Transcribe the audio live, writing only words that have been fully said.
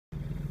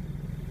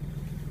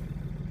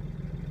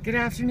Good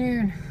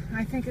afternoon.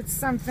 I think it's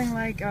something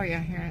like, oh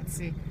yeah, here, let's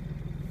see.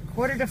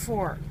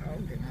 3:45. Oh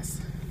goodness.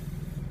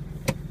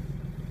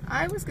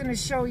 I was going to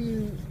show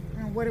you,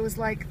 what it was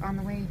like on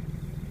the way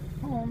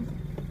home,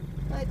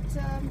 but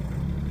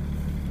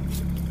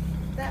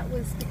that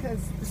was because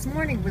this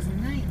morning was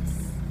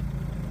nice.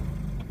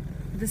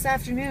 This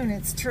afternoon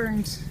it's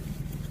turned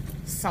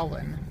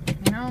sullen,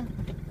 you know?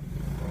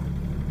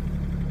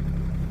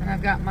 And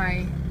I've got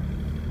my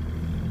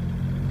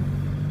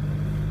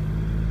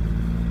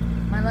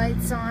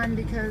lights on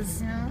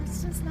because,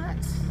 it's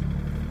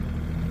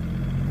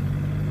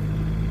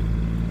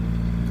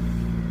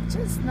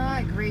just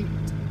not great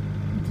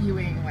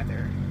viewing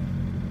weather.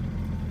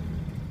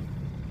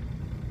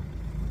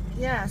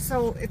 Yeah,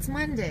 so it's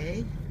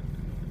Monday.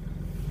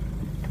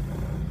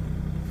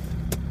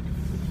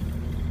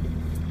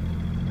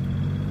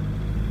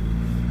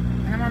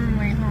 And I'm on my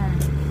way home.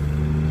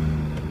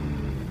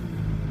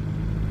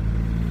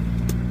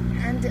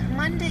 And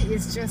Monday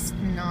is just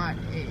not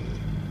a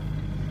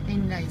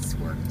nice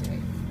work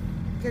day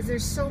because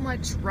there's so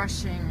much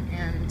rushing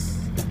and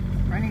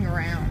running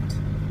around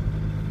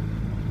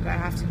that I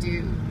have to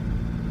do.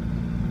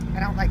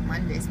 I don't like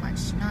Mondays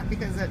much, not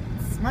because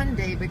it's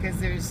Monday, because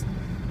there's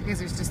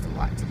just a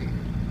lot to do.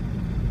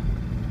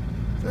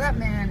 So that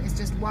man is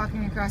just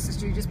walking across the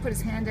street, just put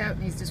his hand out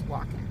and he's just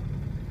walking.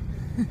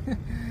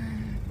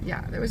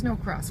 Yeah, there was no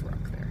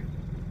crosswalk there.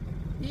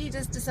 He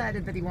just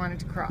decided that he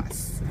wanted to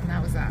cross, and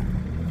that was that.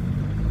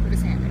 Put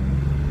his hand out.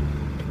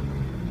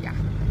 Yeah.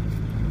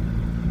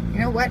 You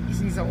know what?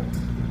 He's old.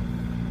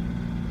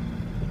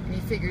 And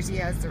he figures he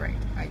has the right,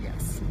 I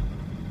guess.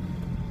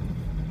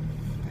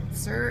 But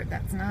sir,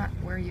 that's not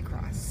where you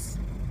cross.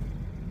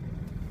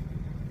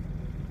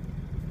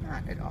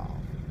 Not at all.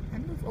 I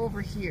move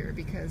over here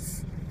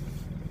because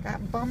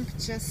that bump,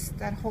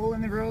 that hole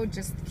in the road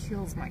just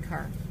kills my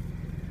car.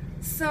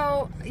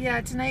 So,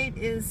 yeah, tonight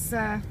is,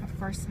 of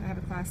course, I have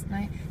a class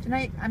tonight.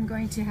 Tonight I'm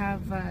going to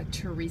have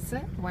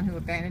Teresa, the one who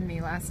abandoned me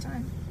last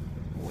time,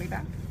 way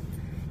back.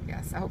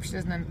 Yes, I hope she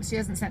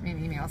hasn't sent me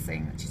an email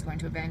saying that she's going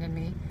to abandon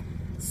me,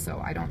 so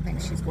I don't think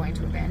she's going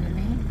to abandon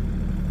me.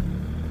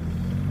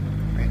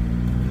 Right.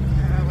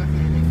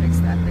 Okay, they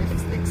fixed that. They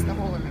just fixed the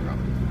hole in the road.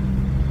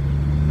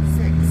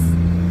 6,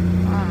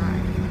 5,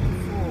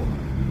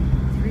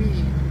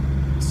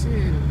 4, 3,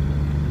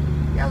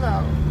 2,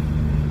 yellow.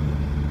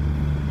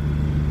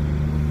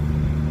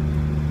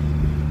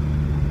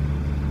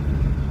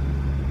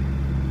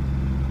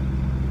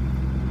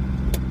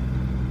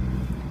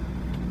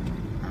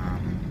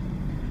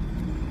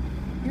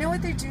 You know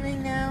what they're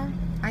doing now?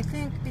 I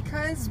think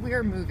because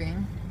we're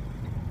moving,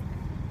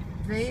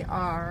 they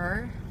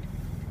are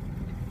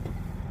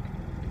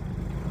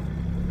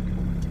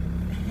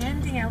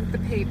handing out the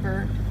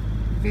paper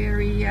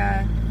very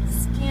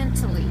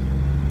scantily.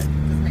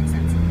 Doesn't make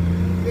sense.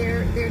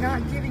 They're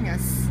not giving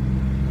us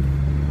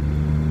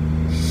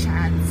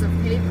shads of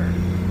paper.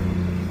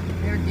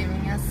 They're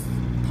giving us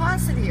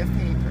paucity of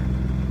paper.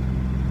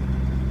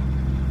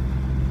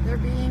 They're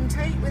being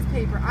tight with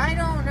paper. I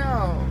don't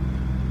know.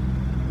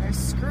 They're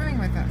screwing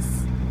with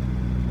us.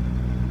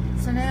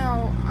 So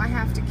now I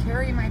have to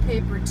carry my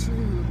paper to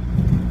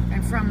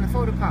and from the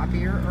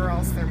photocopier, or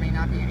else there may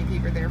not be any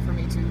paper there for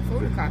me to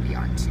photocopy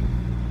onto.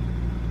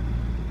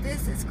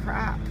 This is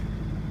crap.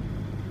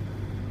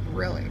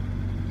 Really.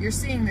 You're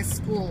seeing this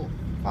school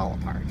fall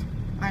apart.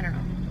 I don't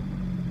know.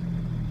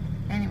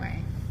 Anyway.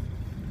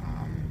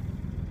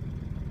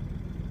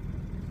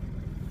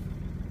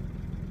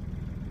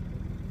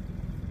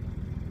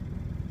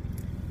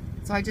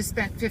 So I just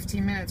spent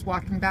 15 minutes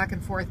walking back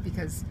and forth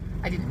because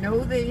I didn't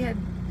know there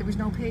was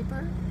no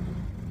paper.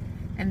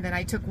 And then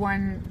I took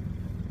the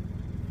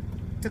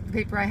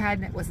paper I had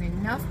and it wasn't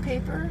enough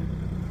paper.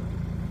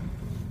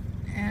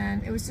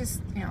 And it was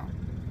just,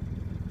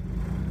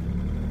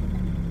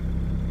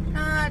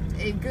 not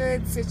a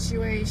good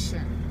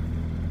situation.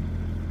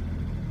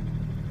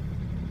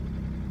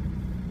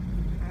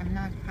 I'm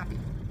not happy.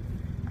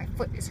 My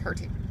foot is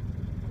hurting.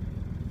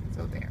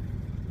 So there.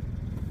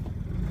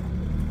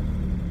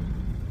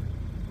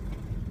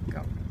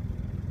 Go.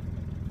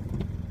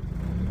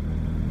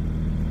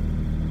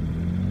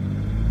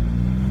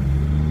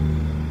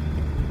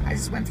 I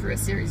just went through a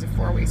series of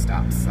 4-way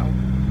stops,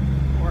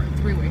 or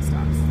 3-way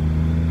stops.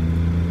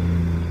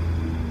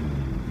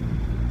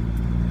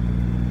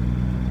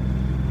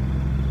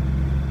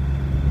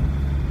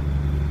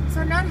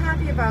 So I'm not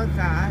happy about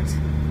that.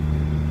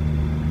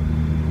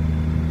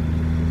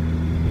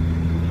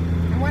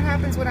 And what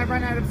happens when I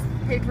run out of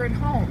paper at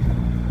home?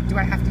 Do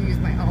I have to use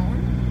my own?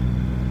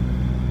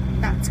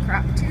 That's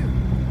crap too.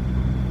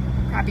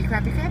 Crappy,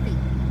 crappy, crappy.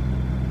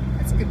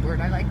 That's a good word.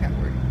 I like that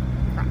word.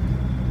 Crap.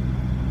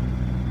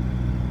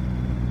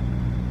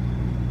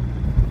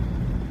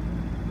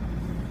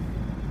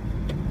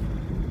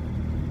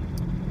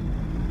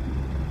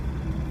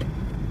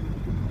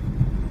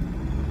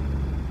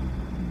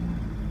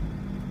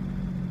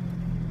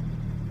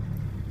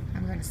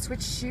 I'm going to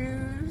switch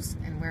shoes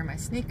and wear my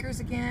sneakers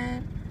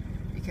again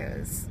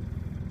because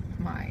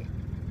my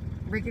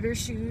regular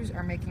shoes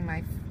are making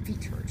my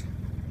feet hurt.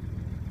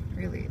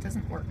 Really, it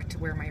doesn't work to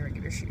wear my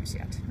regular shoes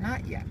yet.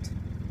 Not yet.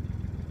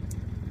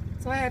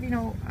 So I have,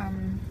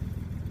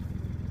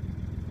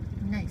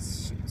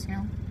 nice shoes, I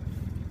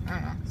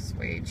don't know,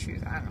 suede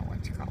shoes, I don't know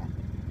what you call them.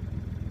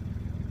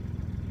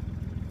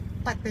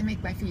 But they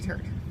make my feet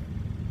hurt.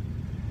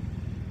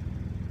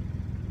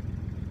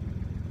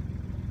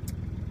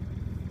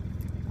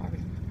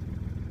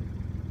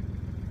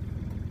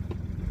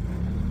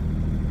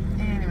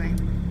 Anyway,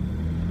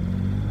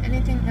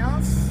 anything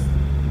else?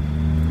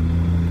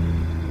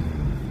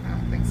 I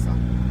don't think so.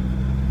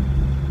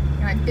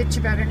 Can I bitch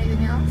about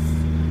anything else?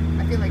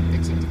 I feel like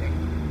bitching today.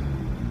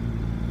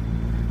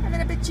 I'm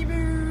in a bitchy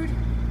mood.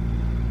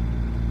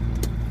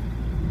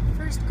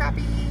 First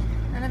crappie,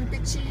 and I'm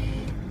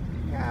bitchy.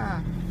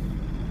 Yeah.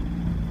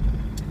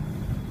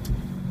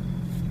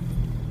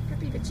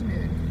 Happy bitchy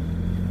mood.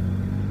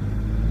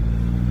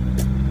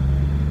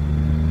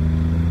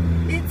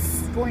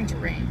 It's going to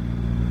rain.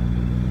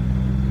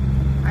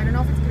 I don't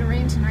know if it's going to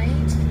rain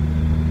tonight.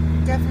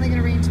 Definitely going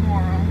to rain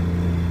tomorrow.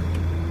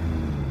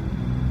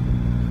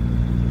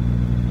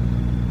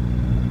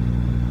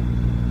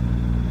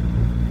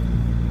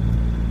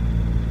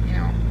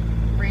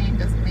 Rain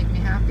doesn't make me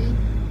happy.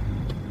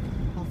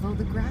 Although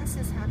the grass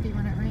is happy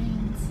when it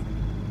rains.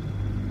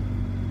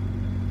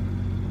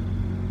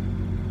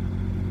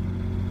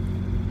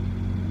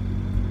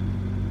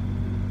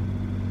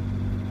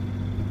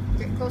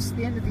 Getting close to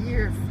the end of the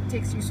year, if it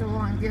takes you so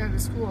long to get out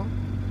of school.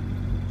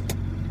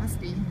 Must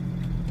be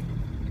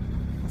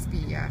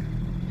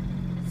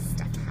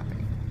stuff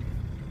happening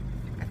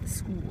at the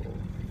school.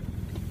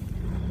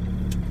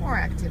 More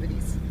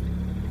activities,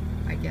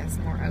 I guess,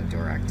 more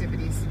outdoor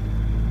activities.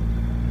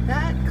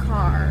 That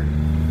car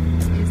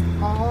is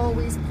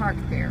always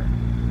parked there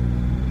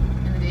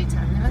in the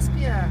daytime. They must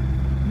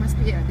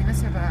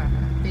have a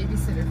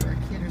babysitter for a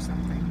kid or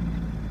something.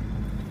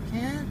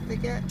 Can't they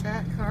get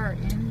that car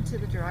into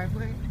the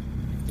driveway?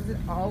 Does it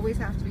always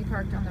have to be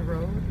parked on the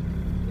road?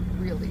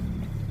 Really?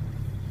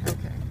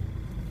 Okay.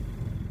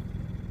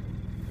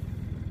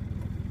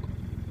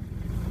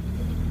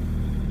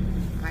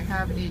 I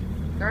have a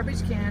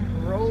garbage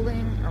can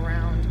rolling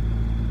around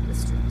the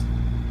street.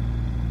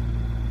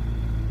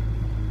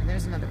 And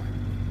there's another one.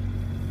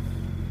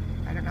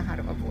 I don't know how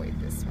to avoid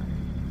this one.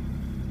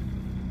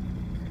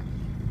 Okay.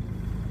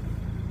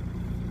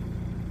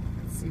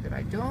 Let's see that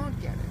I don't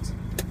get it.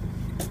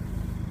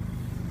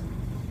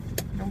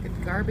 Don't get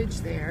the garbage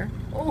there.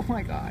 Oh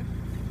my God.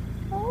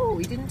 Oh,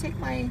 he didn't take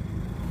my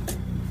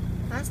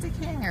plastic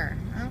hanger.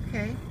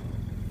 Okay.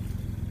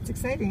 It's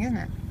exciting, isn't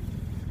it?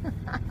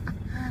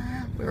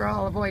 We were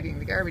all avoiding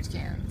the garbage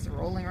cans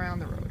rolling around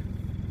the road.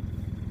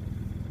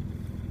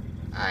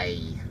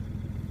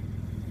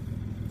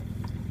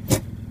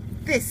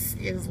 This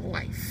is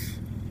life.